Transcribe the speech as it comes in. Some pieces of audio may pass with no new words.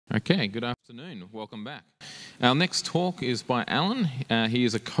Okay, good afternoon. Welcome back. Our next talk is by Allan. He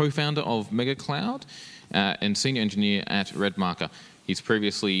is a co-founder of MegaCloud and senior engineer at RedMarker. He's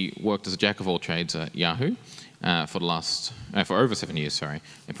previously worked as a jack of all trades at Yahoo for over 7 years, and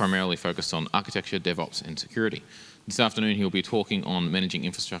primarily focused on architecture, DevOps, and security. This afternoon, he'll be talking on managing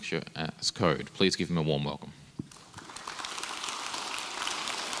infrastructure as code. Please give him a warm welcome.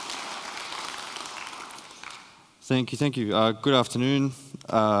 Thank you. Good afternoon.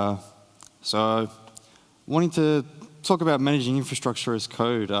 So, wanting to talk about managing infrastructure as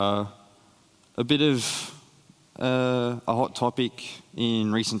code, a bit of a hot topic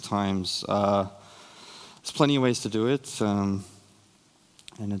in recent times. There's plenty of ways to do it, and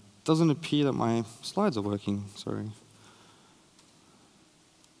it doesn't appear that my slides are working. Sorry.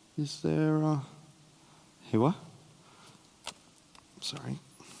 Is there? Here what? Sorry.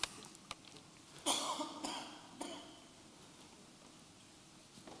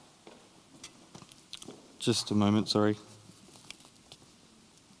 Just a moment, sorry.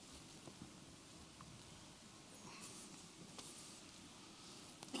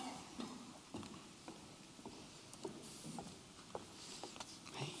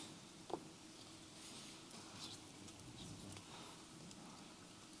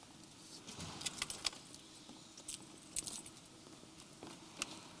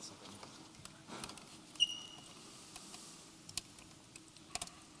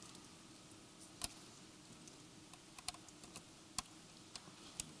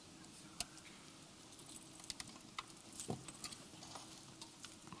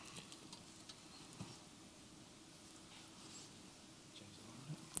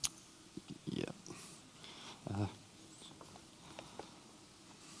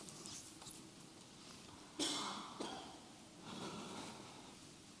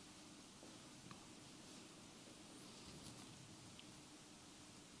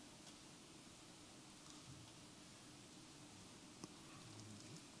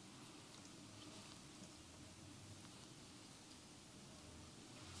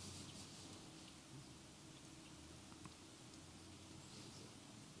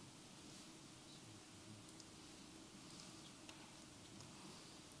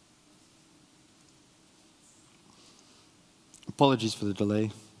 Apologies for the delay.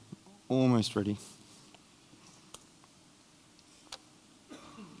 Almost ready.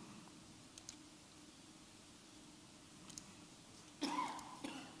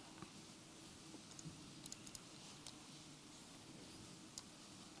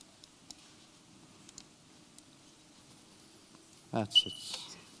 That's it.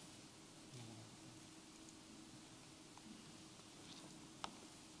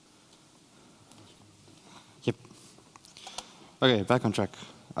 Yep. Okay, back on track.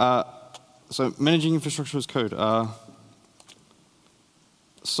 So managing infrastructure as code.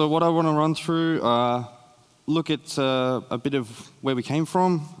 So what I want to run through, look at a bit of where we came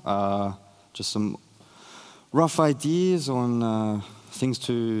from, just some rough ideas on things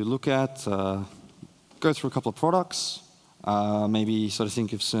to look at, go through a couple of products, maybe sort of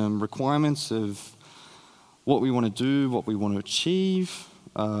think of some requirements of what we want to do, what we want to achieve,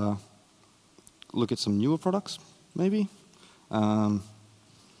 look at some newer products, maybe.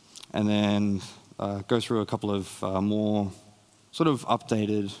 And then go through a couple of more sort of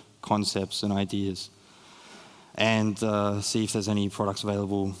updated concepts and ideas, and see if there's any products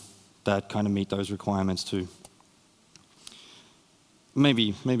available that kind of meet those requirements too.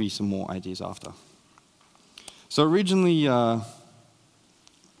 Maybe some more ideas after. So originally,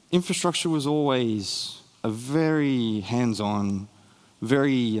 infrastructure was always a very hands-on,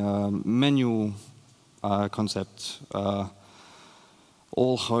 very manual concept.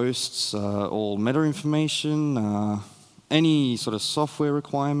 All hosts, all meta information, any sort of software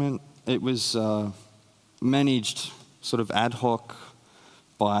requirement, it was managed sort of ad hoc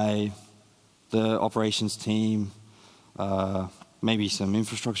by the operations team, maybe some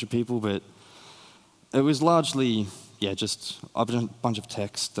infrastructure people, but it was largely, just a bunch of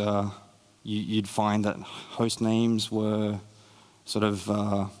text. You'd find that host names were sort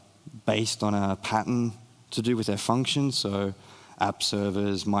of based on a pattern to do with their function, so app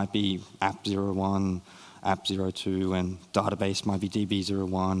servers might be app01, app02, and database might be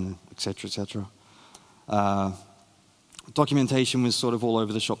db01, etc., etc. Documentation was sort of all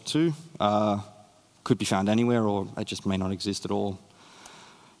over the shop too. Could be found anywhere, or it just may not exist at all.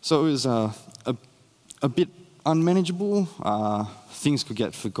 So it was a bit unmanageable. Things could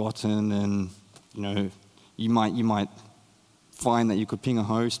get forgotten, and you might find that you could ping a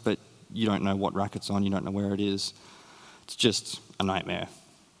host, but you don't know what rack it's on, you don't know where it is. It's just a nightmare.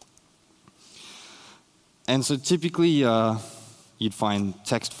 And so typically, you'd find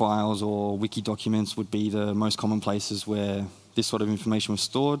text files or wiki documents would be the most common places where this sort of information was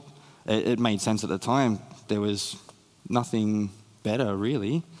stored. It made sense at the time. There was nothing better,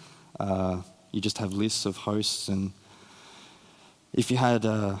 really. You just have lists of hosts, and if you had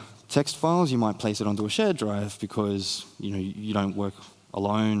text files, you might place it onto a shared drive because you don't work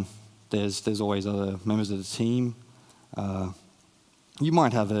alone. There's always other members of the team. You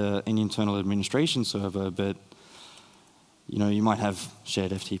might have an internal administration server, but you might have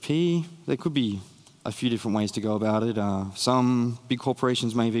shared FTP. There could be a few different ways to go about it. Some big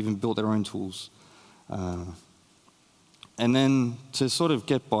corporations may have even built their own tools. And then to sort of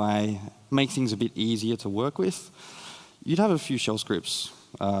get by, make things a bit easier to work with, you'd have a few shell scripts.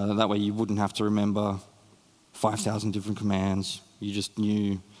 That way you wouldn't have to remember 5,000 different commands. You just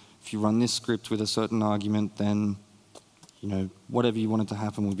knew if you run this script with a certain argument, then whatever you wanted to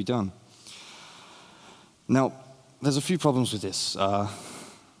happen would be done. Now, there's a few problems with this.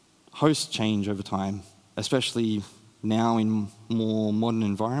 Hosts change over time, especially now in more modern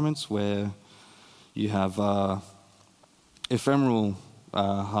environments where you have ephemeral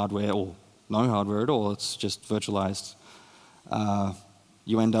hardware or no hardware at all. It's just virtualized.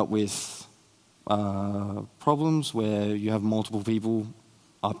 You end up with problems where you have multiple people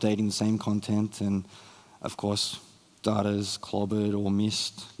updating the same content, and of course, data's clobbered or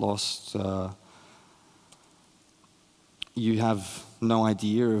missed, lost. You have no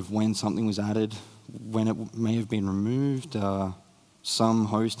idea of when something was added, when it may have been removed. Some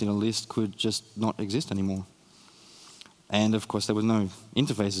host in a list could just not exist anymore. And of course, there was no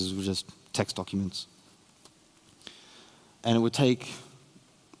interfaces, it was just text documents. And it would take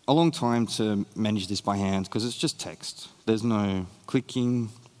a long time to manage this by hand because it's just text. There's no clicking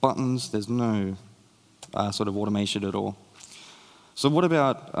buttons, there's no sort of automation at all. So what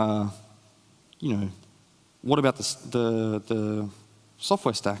about, what about the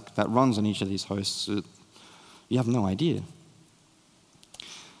software stack that runs on each of these hosts? You have no idea.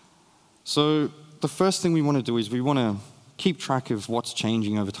 So the first thing we want to do is we want to keep track of what's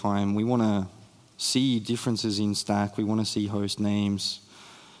changing over time. We want to see differences in stack. We want to see host names.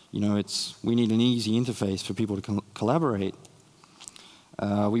 We need an easy interface for people to collaborate.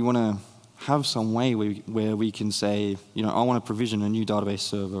 We want to have some way where we can say, I want to provision a new database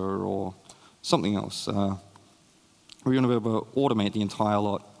server or something else. We're going to be able to automate the entire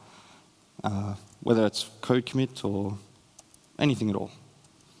lot, whether it's code commit or anything at all.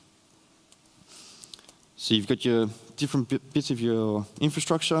 So you've got your different bits of your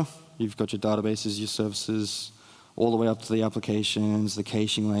infrastructure. You've got your databases, your services, all the way up to the applications, the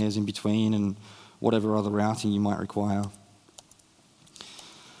caching layers in between, and whatever other routing you might require.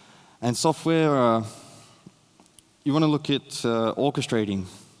 And software, you want to look at orchestrating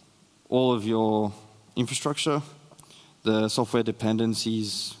all of your infrastructure. The software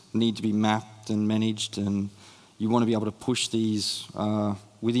dependencies need to be mapped and managed, and you want to be able to push these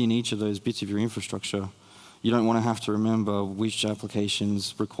within each of those bits of your infrastructure. You don't want to have to remember which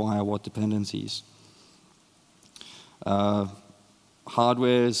applications require what dependencies.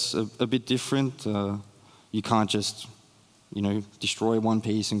 Hardware is a bit different. You can't just, destroy one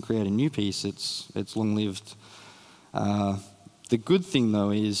piece and create a new piece. It's long-lived. The good thing,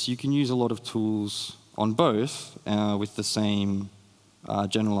 though, is you can use a lot of tools on both with the same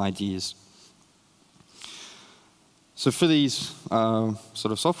general ideas. So for these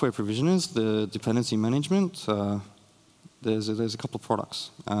sort of software provisioners, the dependency management, there's a couple of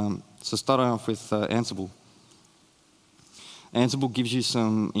products. So starting off with Ansible. Ansible gives you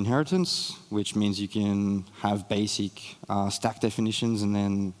some inheritance, which means you can have basic stack definitions and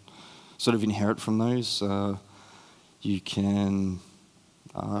then sort of inherit from those. You can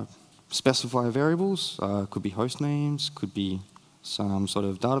specify variables, could be host names, could be some sort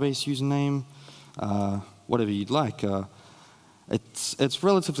of database username, whatever you'd like. It's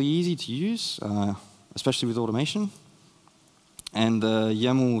relatively easy to use, especially with automation. And the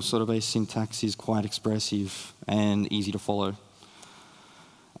YAML sort of base syntax is quite expressive and easy to follow.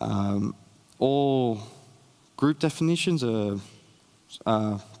 All group definitions are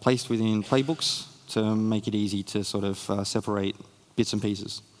placed within playbooks to make it easy to sort of separate bits and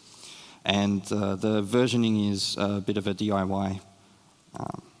pieces. And the versioning is a bit of a DIY.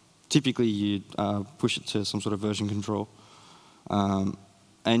 Typically, you push it to some sort of version control.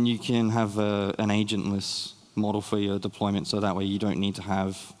 And you can have an agentless model for your deployment, so that way you don't need to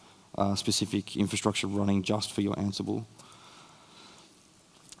have specific infrastructure running just for your Ansible.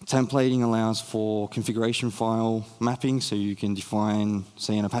 Templating allows for configuration file mapping, so you can define,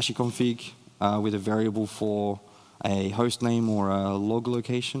 say, an Apache config with a variable for a host name or a log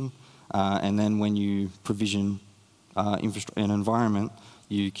location, and then when you provision an environment,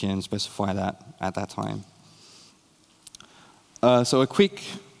 you can specify that at that time. So a quick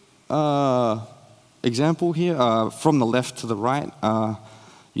example here, from the left to the right,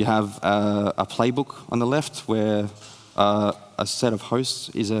 you have a playbook on the left where a set of hosts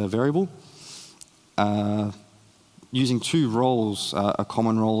is a variable. Using two roles, a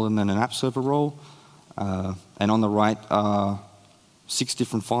common role and then an app server role. And on the right are 6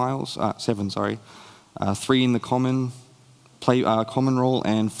 different files, 7, sorry. 3 in the common role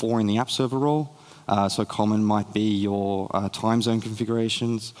and 4 in the app server role. So common might be your time zone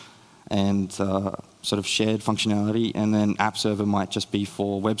configurations and sort of shared functionality, and then app server might just be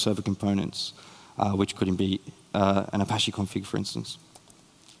for web server components, which could be an Apache config, for instance.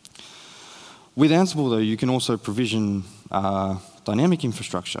 With Ansible, though, you can also provision dynamic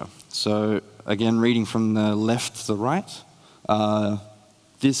infrastructure. So again, reading from the left to the right,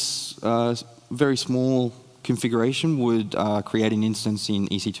 this very small configuration would create an instance in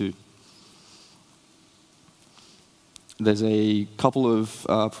EC2. There's a couple of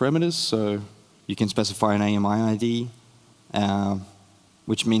parameters, so you can specify an AMI ID,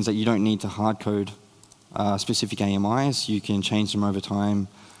 which means that you don't need to hard code specific AMIs. You can change them over time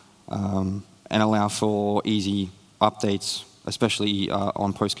and allow for easy updates, especially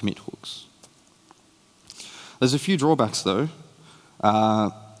on post-commit hooks. There's a few drawbacks, though.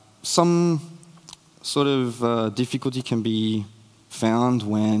 Some sort of difficulty can be found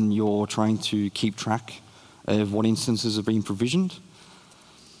when you're trying to keep track of what instances are being provisioned.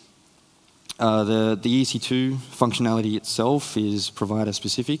 The EC2 functionality itself is provider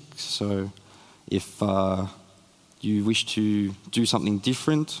specific, so if you wish to do something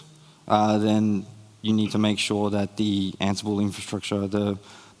different, then you need to make sure that the Ansible infrastructure, the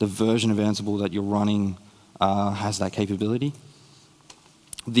version of Ansible that you're running has that capability.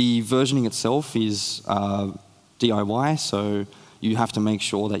 The versioning itself is DIY, so you have to make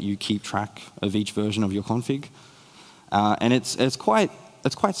sure that you keep track of each version of your config. And it's quite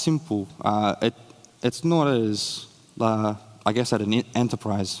simple. It's not as, I guess, at an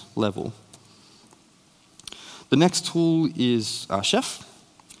enterprise level. The next tool is Chef.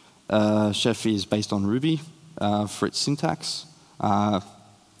 Chef is based on Ruby for its syntax.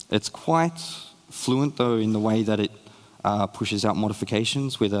 It's quite fluent, though, in the way that it pushes out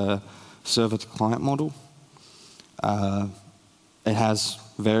modifications with a server-to-client model. It has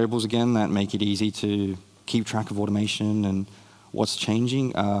variables, again, that make it easy to keep track of automation and what's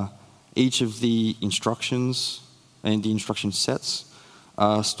changing. Each of the instructions and the instruction sets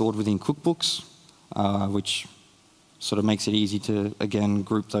are stored within cookbooks, which sort of makes it easy to, again,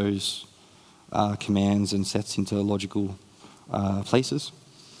 group those commands and sets into logical places.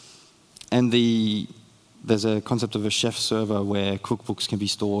 And there's a concept of a chef server where cookbooks can be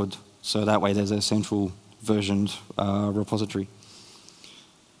stored, so that way there's a central versioned repository.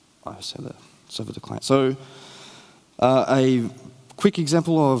 So the server to client. So a quick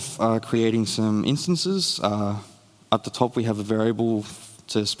example of creating some instances. At the top we have a variable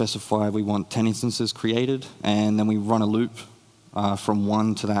to specify we want 10 instances created, and then we run a loop from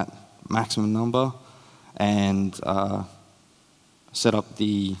 1 to that maximum number and set up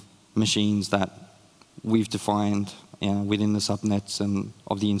the machines that we've defined within the subnets and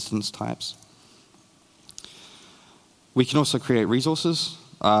of the instance types. We can also create resources.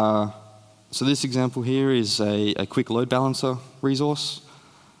 So this example here is a quick load balancer resource,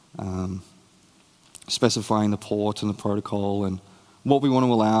 specifying the port and the protocol and what we want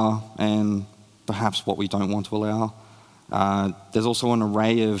to allow and perhaps what we don't want to allow. There's also an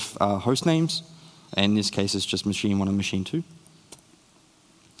array of host names. In this case, it's just machine 1 and machine 2.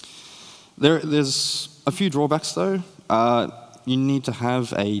 There's a few drawbacks, though. You need to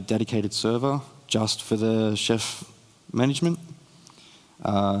have a dedicated server just for the Chef management.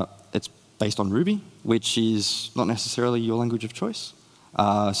 It's based on Ruby, which is not necessarily your language of choice.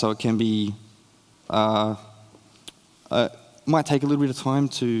 So it can be, might take a little bit of time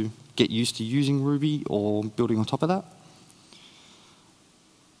to get used to using Ruby or building on top of that.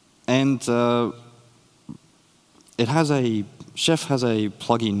 And Chef has a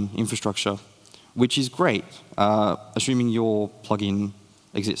plugin infrastructure, which is great, assuming your plugin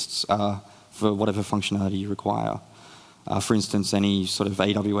exists for whatever functionality you require. For instance, any sort of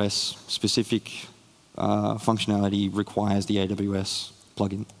AWS-specific functionality requires the AWS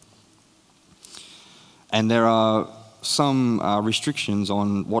plugin. And there are some restrictions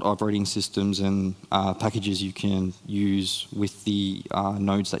on what operating systems and packages you can use with the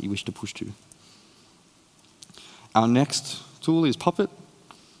nodes that you wish to push to. Our next tool is Puppet.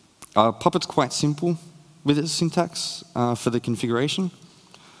 Puppet's quite simple with its syntax for the configuration.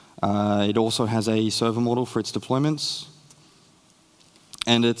 It also has a server model for its deployments.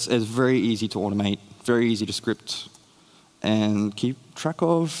 And it's very easy to automate, very easy to script, and keep track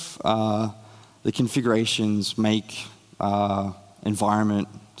of. The configurations make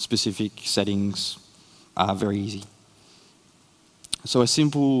environment-specific settings very easy. So a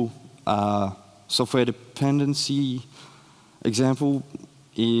simple software dependency example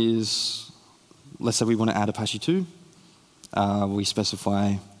is, let's say we want to add Apache 2. We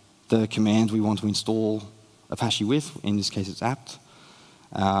specify the command we want to install Apache with. In this case, it's apt.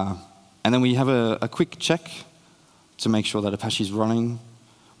 And then we have a quick check to make sure that Apache is running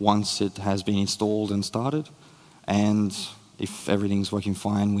once it has been installed and started. And if everything's working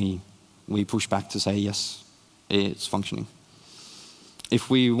fine, we push back to say, yes, it's functioning. If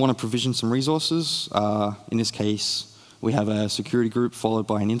we want to provision some resources, in this case, we have a security group followed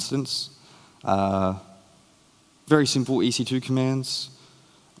by an instance. Very simple EC2 commands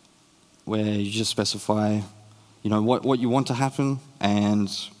where you just specify what you want to happen and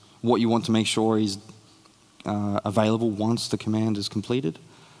what you want to make sure is available once the command is completed,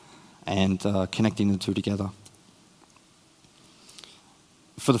 and connecting the two together.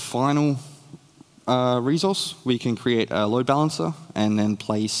 For the final resource, we can create a load balancer and then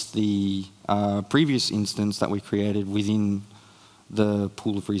place the previous instance that we created within the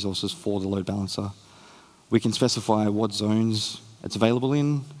pool of resources for the load balancer. We can specify what zones it's available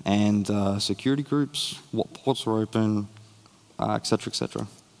in, and security groups, what ports are open, et cetera, et cetera.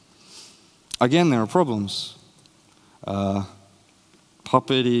 Again, there are problems.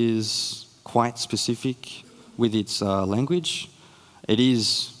 Puppet is quite specific with its language. It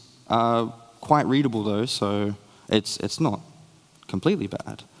is quite readable though, so it's not completely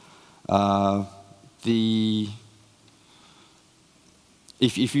bad.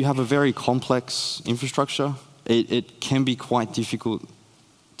 If you have a very complex infrastructure, it can be quite difficult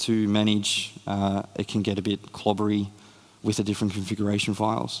to manage. It can get a bit clobbery with the different configuration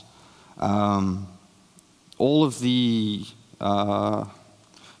files. All of the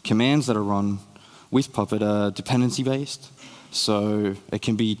commands that are run with Puppet are dependency-based, so it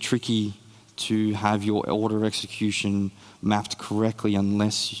can be tricky to have your order execution mapped correctly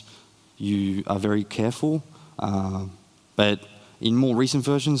unless you are very careful. But in more recent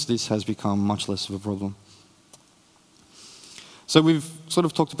versions, this has become much less of a problem. So we've sort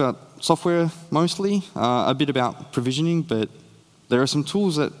of talked about software mostly, a bit about provisioning, but there are some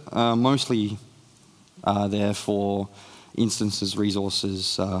tools that are mostly there for instances,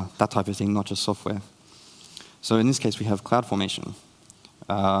 resources, that type of thing, not just software. So in this case, we have CloudFormation.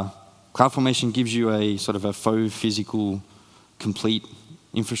 CloudFormation gives you a sort of a faux physical complete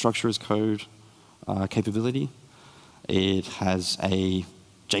infrastructure as code capability. It has a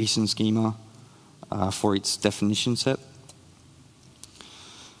JSON schema for its definition set.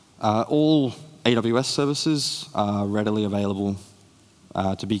 All AWS services are readily available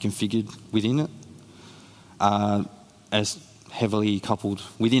to be configured within it, as heavily coupled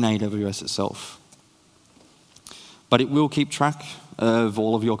within AWS itself. But it will keep track of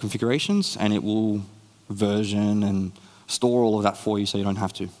all of your configurations, and it will version and store all of that for you so you don't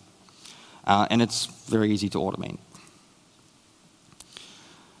have to. And it's very easy to automate.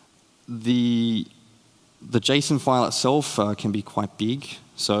 The JSON file itself can be quite big.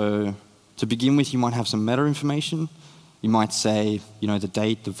 So to begin with, you might have some meta information. You might say, the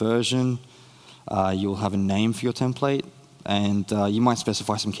date, the version. You'll have a name for your template, and you might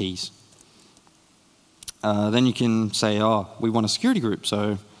specify some keys. Then you can say, we want a security group.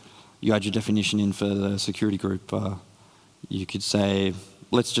 So you add your definition in for the security group. You could say,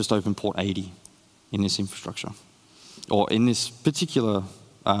 let's just open port 80 in this infrastructure, or in this particular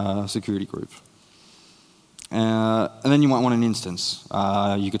security group. And then you might want an instance.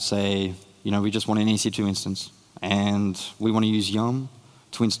 You could say, we just want an EC2 instance, and we want to use yum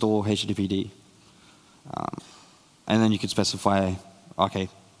to install HTTPD. And then you could specify, okay,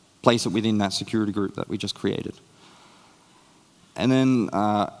 place it within that security group that we just created. And then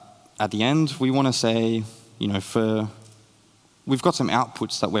at the end, we want to say, we've got some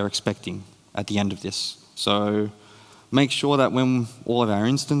outputs that we're expecting at the end of this. So make sure that when all of our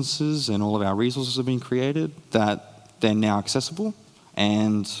instances and all of our resources have been created, that they're now accessible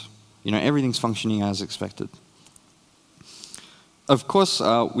and everything's functioning as expected. Of course,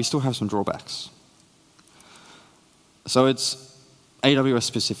 we still have some drawbacks. So it's AWS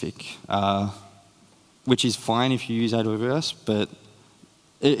specific, which is fine if you use AWS, but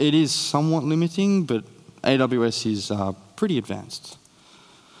it is somewhat limiting, but AWS is pretty advanced.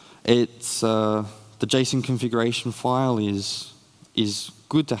 It's the JSON configuration file is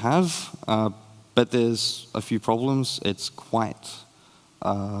good to have, but there's a few problems. It's quite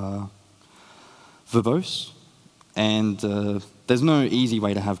verbose, and there's no easy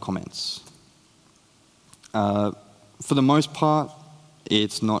way to have comments. For the most part,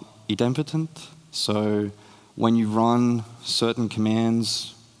 it's not idempotent, so when you run certain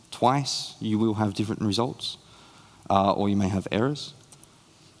commands twice, you will have different results, or you may have errors.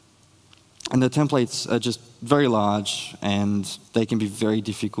 And the templates are just very large, and they can be very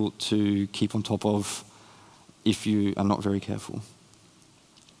difficult to keep on top of if you are not very careful.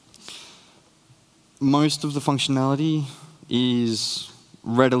 Most of the functionality is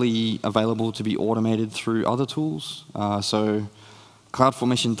readily available to be automated through other tools. So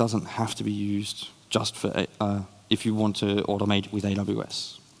CloudFormation doesn't have to be used just for if you want to automate with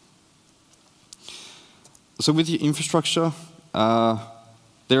AWS. So with your infrastructure,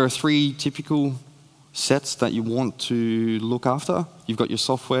 there are 3 typical sets that you want to look after. You've got your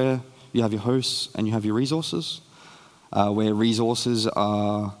software, you have your hosts, and you have your resources, where resources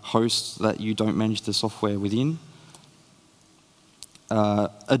are hosts that you don't manage the software within.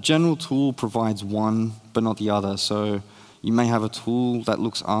 A general tool provides one, but not the other. So you may have a tool that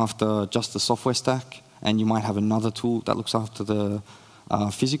looks after just the software stack, and you might have another tool that looks after the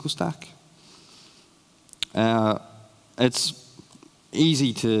physical stack. It's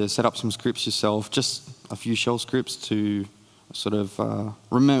easy to set up some scripts yourself, just a few shell scripts to sort of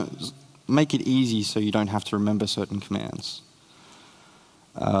make it easy so you don't have to remember certain commands.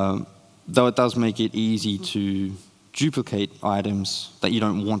 Though it does make it easy to duplicate items that you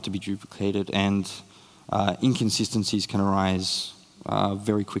don't want to be duplicated, and inconsistencies can arise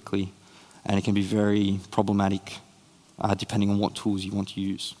very quickly, and it can be very problematic depending on what tools you want to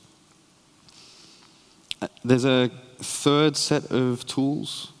use. There's a third set of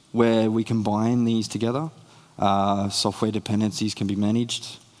tools where we combine these together. Software dependencies can be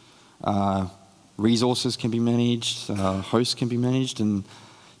managed, resources can be managed, hosts can be managed, and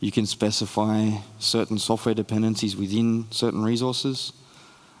you can specify certain software dependencies within certain resources.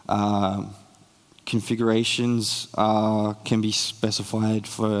 Configurations can be specified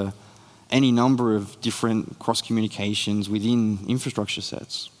for any number of different cross-communications within infrastructure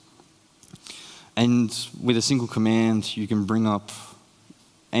sets. And with a single command, you can bring up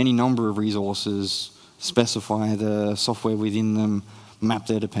any number of resources, specify the software within them, map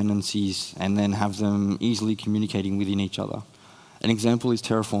their dependencies, and then have them easily communicating within each other. An example is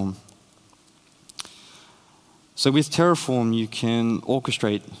Terraform. So with Terraform, you can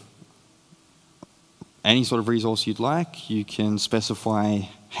orchestrate any sort of resource you'd like. You can specify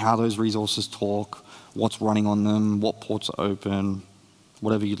how those resources talk, what's running on them, what ports are open,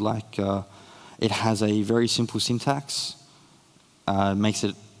 whatever you'd like. It has a very simple syntax, makes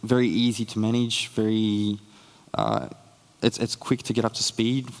it very easy to manage, it's quick to get up to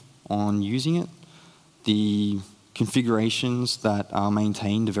speed on using it. The configurations that are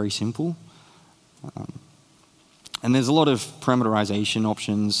maintained are very simple. And there's a lot of parameterization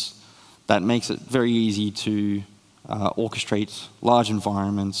options that makes it very easy to orchestrate large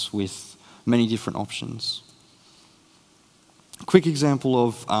environments with many different options. A quick example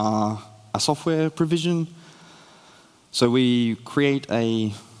of a software provision. So we create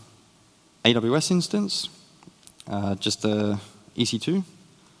a AWS instance, just the EC2.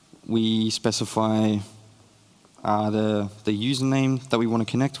 We specify the username that we want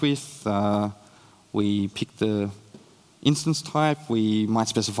to connect with. We pick the instance type. We might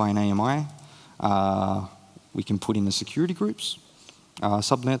specify an AMI. We can put in the security groups,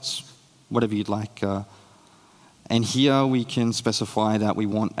 subnets, whatever you'd like. And here we can specify that we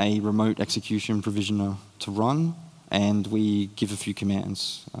want a remote execution provisioner to run, and we give a few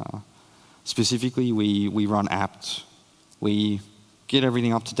commands. Specifically, we run apt. We get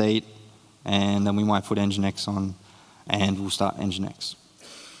everything up to date, and then we might put Nginx on, and we'll start Nginx.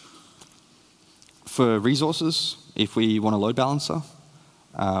 For resources, if we want a load balancer,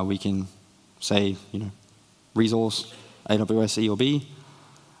 we can say, resource AWS E or B.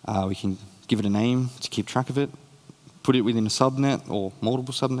 We can give it a name to keep track of it, put it within a subnet or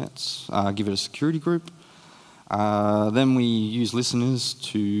multiple subnets, give it a security group. Then we use listeners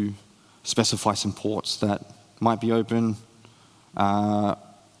to specify some ports that might be open.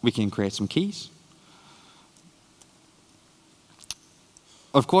 We can create some keys.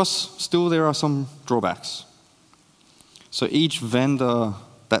 Of course, still there are some drawbacks. So each vendor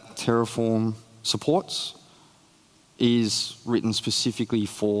that Terraform supports is written specifically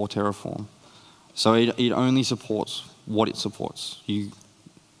for Terraform. So it only supports what it supports.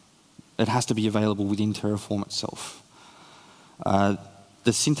 It has to be available within Terraform itself.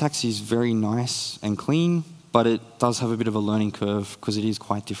 The syntax is very nice and clean, but it does have a bit of a learning curve because it is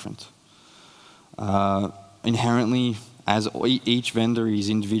quite different. Inherently, as each vendor is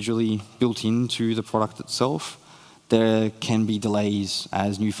individually built into the product itself, there can be delays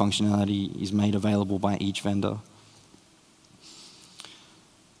as new functionality is made available by each vendor.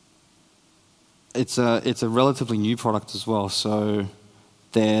 It's a relatively new product as well, so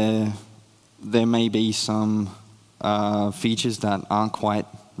there may be some features that aren't quite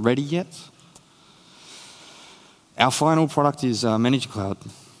ready yet. Our final product is Manager Cloud.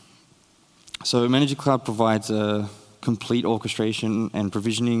 So Manager Cloud provides a complete orchestration and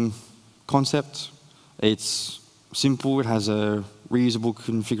provisioning concept. It's simple. It has a reusable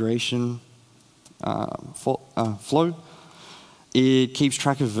configuration flow. It keeps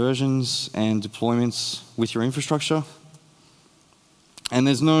track of versions and deployments with your infrastructure. And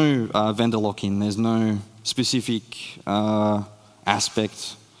there's no vendor lock-in. There's no specific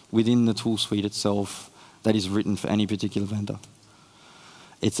aspect within the tool suite itself that is written for any particular vendor.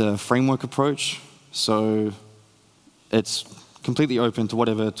 It's a framework approach, so it's completely open to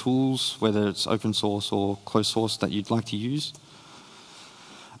whatever tools, whether it's open source or closed source, that you'd like to use.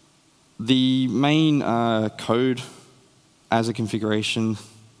 The main code as a configuration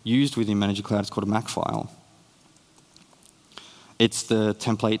used within Manager Cloud is called a Makefile. It's the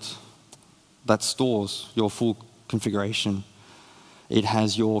template that stores your full configuration. It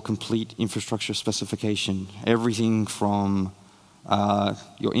has your complete infrastructure specification, everything from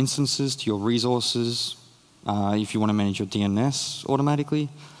your instances to your resources, if you want to manage your DNS automatically.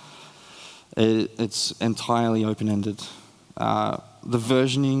 It's entirely open-ended. The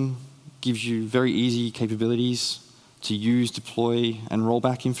versioning gives you very easy capabilities to use, deploy, and roll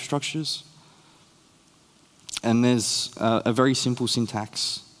back infrastructures. And there's a very simple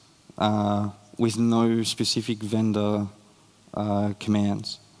syntax with no specific vendor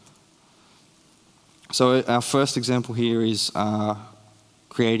commands. So our first example here is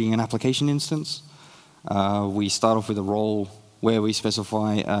creating an application instance. We start off with a role where we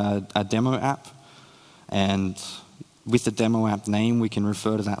specify a demo app, and with the demo app name, we can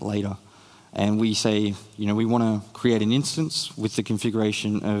refer to that later. And we say, we want to create an instance with the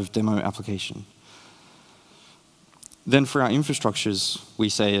configuration of demo application. Then for our infrastructures, we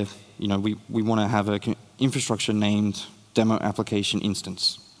say, we want to have an infrastructure named demo application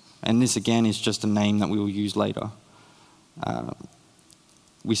instance. And this, again, is just a name that we will use later.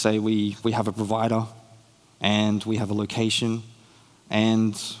 We say we have a provider, and we have a location,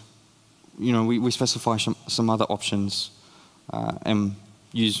 and we specify some other options and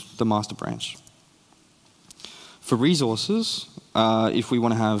use the master branch. For resources, if we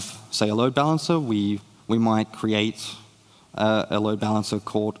want to have, say, a load balancer, we might create a load balancer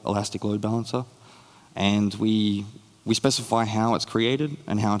called Elastic Load Balancer, and we specify how it's created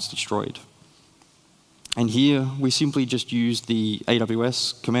and how it's destroyed. And here, we simply just use the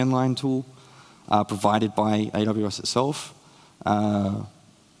AWS command line tool provided by AWS itself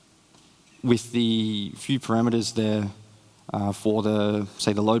with the few parameters there for the,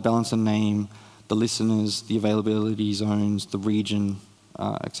 say, the load balancer name, the listeners, the availability zones, the region,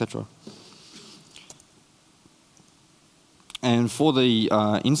 etc. And for the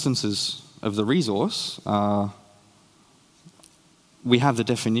instances of the resource, we have the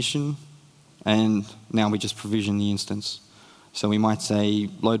definition, and now we just provision the instance. So we might say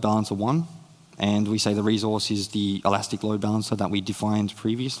load balancer 1, and we say the resource is the Elastic Load Balancer that we defined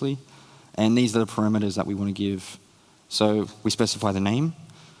previously, and these are the parameters that we want to give. So we specify the name,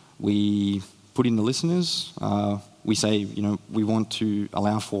 we put in the listeners, we say, we want to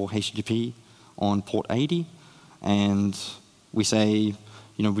allow for HTTP on port 80, and we say,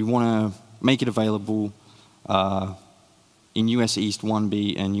 we want to make it available in US East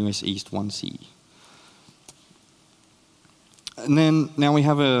 1B and US East 1C. And then now we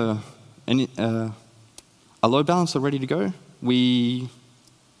have a load balancer ready to go. We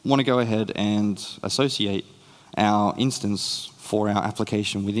want to go ahead and associate our instance for our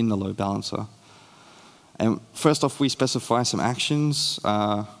application within the load balancer. And first off, we specify some actions,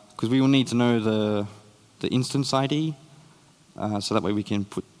 because we will need to know the instance ID, so that way we can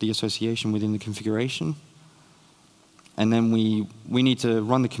put the association within the configuration. And then we need to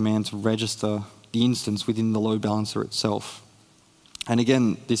run the command to register the instance within the load balancer itself. And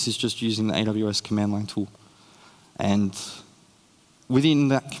again, this is just using the AWS command line tool. And within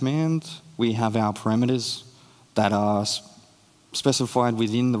that command, we have our parameters that are specified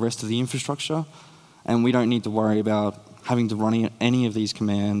within the rest of the infrastructure. And we don't need to worry about having to run any of these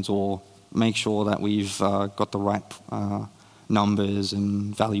commands or make sure that we've got the right numbers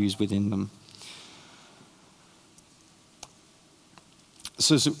and values within them.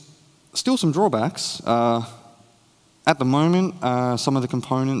 So still some drawbacks. At the moment, some of the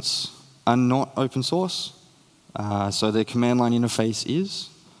components are not open source. So the command line interface is,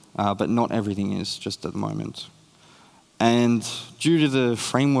 but not everything is just at the moment. And due to the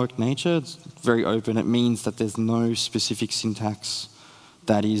framework nature, it's very open. It means that there's no specific syntax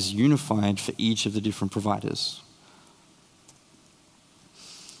that is unified for each of the different providers.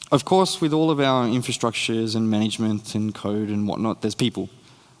 Of course, with all of our infrastructures and management and code and whatnot, there's people.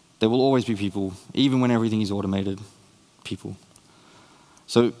 There will always be people, even when everything is automated, people.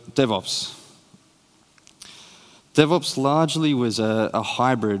 So DevOps. DevOps largely was a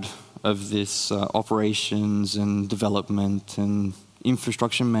hybrid of this operations and development and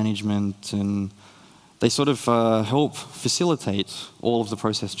infrastructure management, and they sort of help facilitate all of the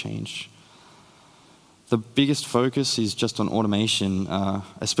process change. The biggest focus is just on automation,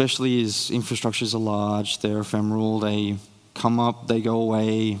 especially as infrastructures are large, they're ephemeral, they come up, they go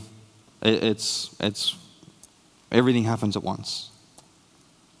away. Everything happens at once.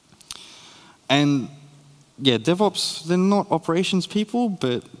 And yeah, DevOps, they're not operations people,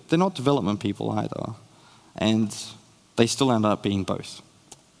 but they're not development people either. And they still end up being both.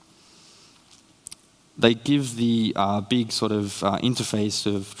 They give the big sort of interface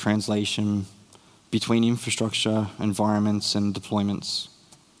of translation between infrastructure, environments, and deployments.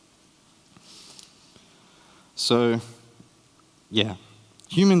 So, yeah,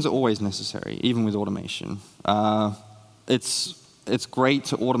 humans are always necessary, even with automation. It's great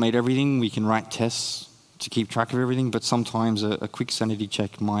to automate everything. We can write tests to keep track of everything, but sometimes a quick sanity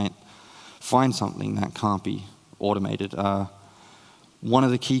check might find something that can't be automated. One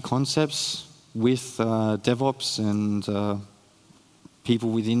of the key concepts with DevOps and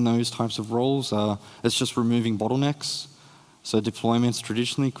people within those types of roles, it's just removing bottlenecks. So deployments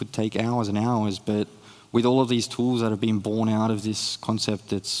traditionally could take hours and hours, but with all of these tools that have been born out of this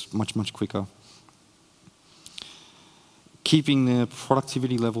concept, it's much, much quicker. Keeping the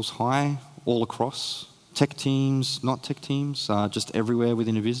productivity levels high all across, tech teams, not tech teams, just everywhere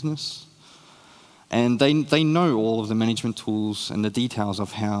within a business. And they know all of the management tools and the details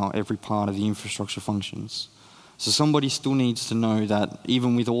of how every part of the infrastructure functions. So somebody still needs to know that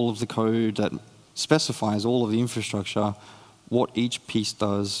even with all of the code that specifies all of the infrastructure, what each piece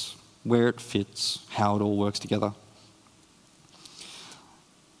does, where it fits, how it all works together.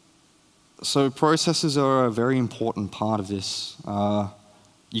 So processes are a very important part of this.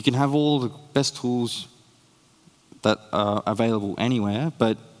 You can have all the best tools that are available anywhere,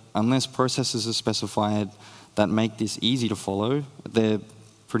 but unless processes are specified that make this easy to follow, they're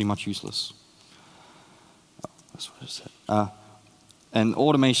pretty much useless. That's what I said. And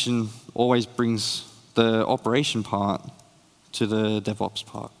automation always brings the operation part to the DevOps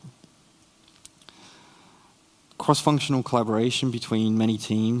part. Cross-functional collaboration between many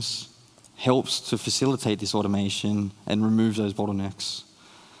teams helps to facilitate this automation and remove those bottlenecks.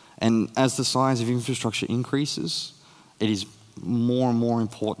 And as the size of infrastructure increases, it is more and more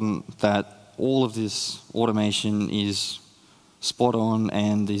important that all of this automation is spot on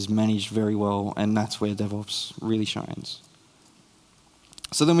and is managed very well, and that's where DevOps really shines.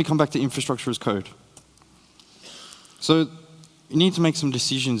 So then we come back to infrastructure as code. So you need to make some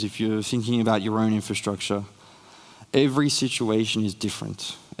decisions if you're thinking about your own infrastructure. Every situation is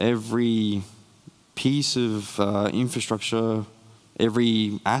different. Every piece of infrastructure,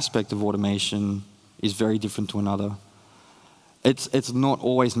 every aspect of automation is very different to another. It's not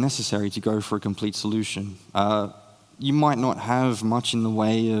always necessary to go for a complete solution. You might not have much in the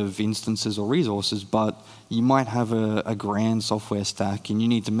way of instances or resources, but you might have a grand software stack and you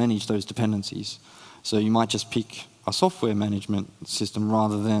need to manage those dependencies. So you might just pick a software management system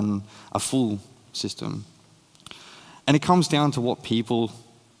rather than a full system. And it comes down to what people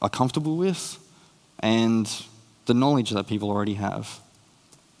are comfortable with and the knowledge that people already have.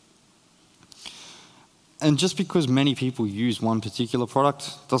 And just because many people use one particular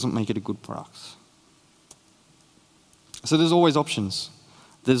product doesn't make it a good product. So there's always options.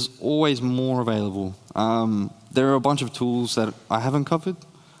 There's always more available. There are a bunch of tools that I haven't covered,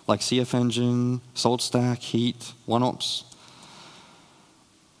 like CF Engine, SaltStack, Heat, OneOps.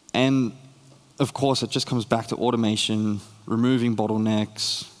 And of course, it just comes back to automation, removing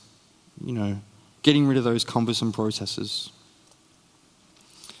bottlenecks, getting rid of those cumbersome processes.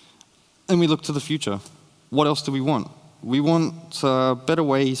 And we look to the future. What else do we want? We want better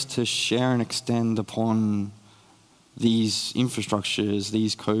ways to share and extend upon these infrastructures,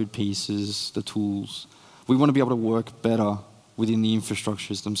 these code pieces, the tools. We want to be able to work better within the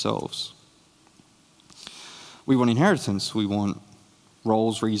infrastructures themselves. We want inheritance. We want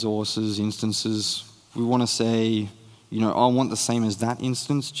roles, resources, instances. We want to say, I want the same as that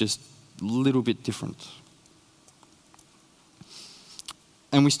instance, just a little bit different.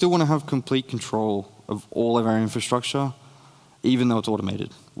 And we still want to have complete control of all of our infrastructure, even though it's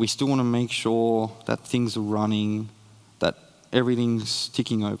automated. We still want to make sure that things are running, that everything's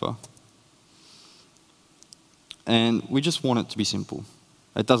ticking over. And we just want it to be simple.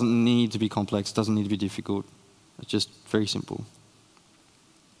 It doesn't need to be complex, it doesn't need to be difficult. It's just very simple.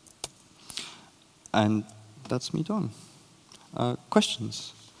 And that's me done.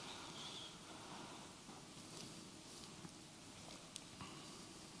 Questions?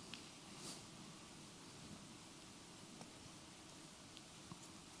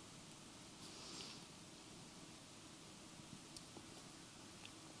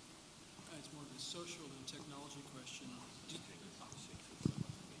 It's more of a social and technology question.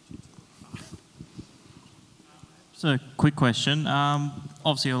 So, quick question.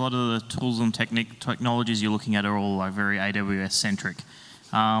 Obviously, a lot of the tools and technologies you're looking at are all like very AWS-centric.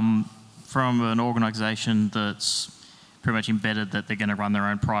 From an organisation that's pretty much embedded that they're going to run their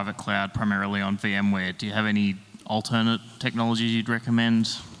own private cloud primarily on VMware, do you have any alternate technologies you'd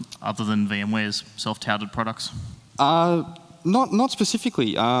recommend other than VMware's self-touted products? Not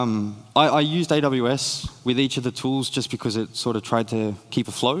specifically. I used AWS with each of the tools just because it sort of tried to keep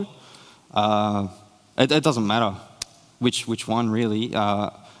a flow. It doesn't matter which one really.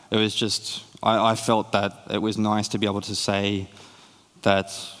 It was just I felt that it was nice to be able to say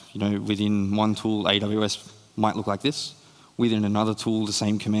that within one tool AWS might look like this, within another tool the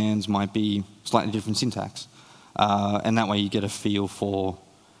same commands might be slightly different syntax, and that way you get a feel for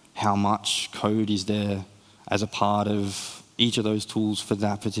how much code is there as a part of each of those tools for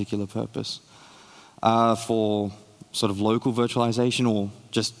that particular purpose. For sort of local virtualization or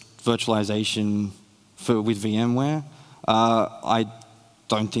just virtualization with VMware, I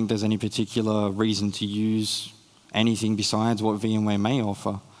don't think there's any particular reason to use anything besides what VMware may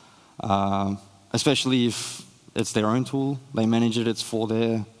offer, especially if it's their own tool, they manage it, it's for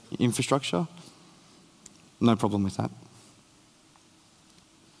their infrastructure. No problem with that.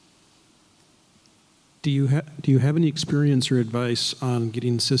 Do you have any experience or advice on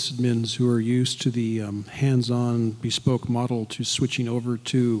getting sysadmins who are used to the hands-on bespoke model to switching over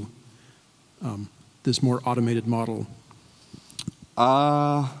to this more automated model?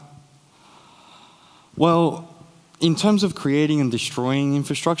 Well, in terms of creating and destroying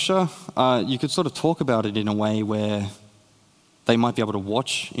infrastructure, you could sort of talk about it in a way where they might be able to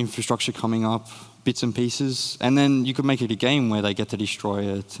watch infrastructure coming up, bits and pieces, and then you could make it a game where they get to destroy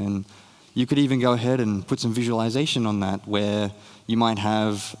it. And you could even go ahead and put some visualization on that, where you might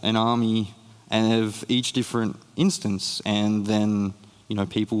have an army of each different instance, and then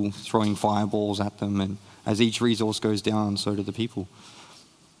people throwing fireballs at them, and as each resource goes down, so do the people.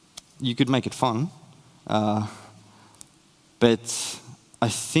 You could make it fun, but I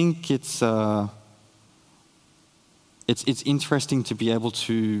think it's interesting to be able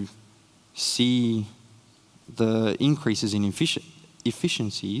to see the increases in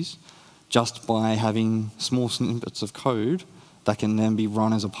efficiencies just by having small snippets of code that can then be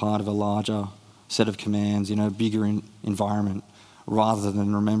run as a part of a larger set of commands in a bigger environment, rather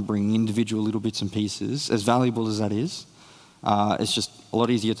than remembering individual little bits and pieces. As valuable as that is, it's just a lot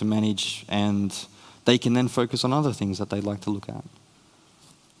easier to manage, and they can then focus on other things that they'd like to look at.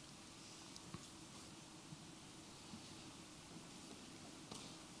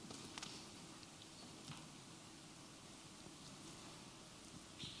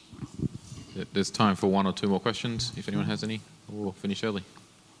 There's time for one or two more questions, if anyone has any. We'll finish early.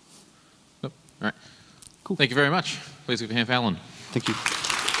 Nope. All right. Cool. Thank you very much. Please give a hand for Allan. Thank you.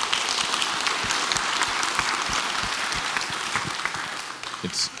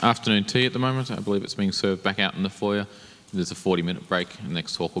 It's afternoon tea at the moment. I believe it's being served back out in the foyer. There's a 40-minute break, and the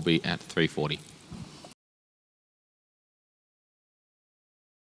next talk will be at 3:40.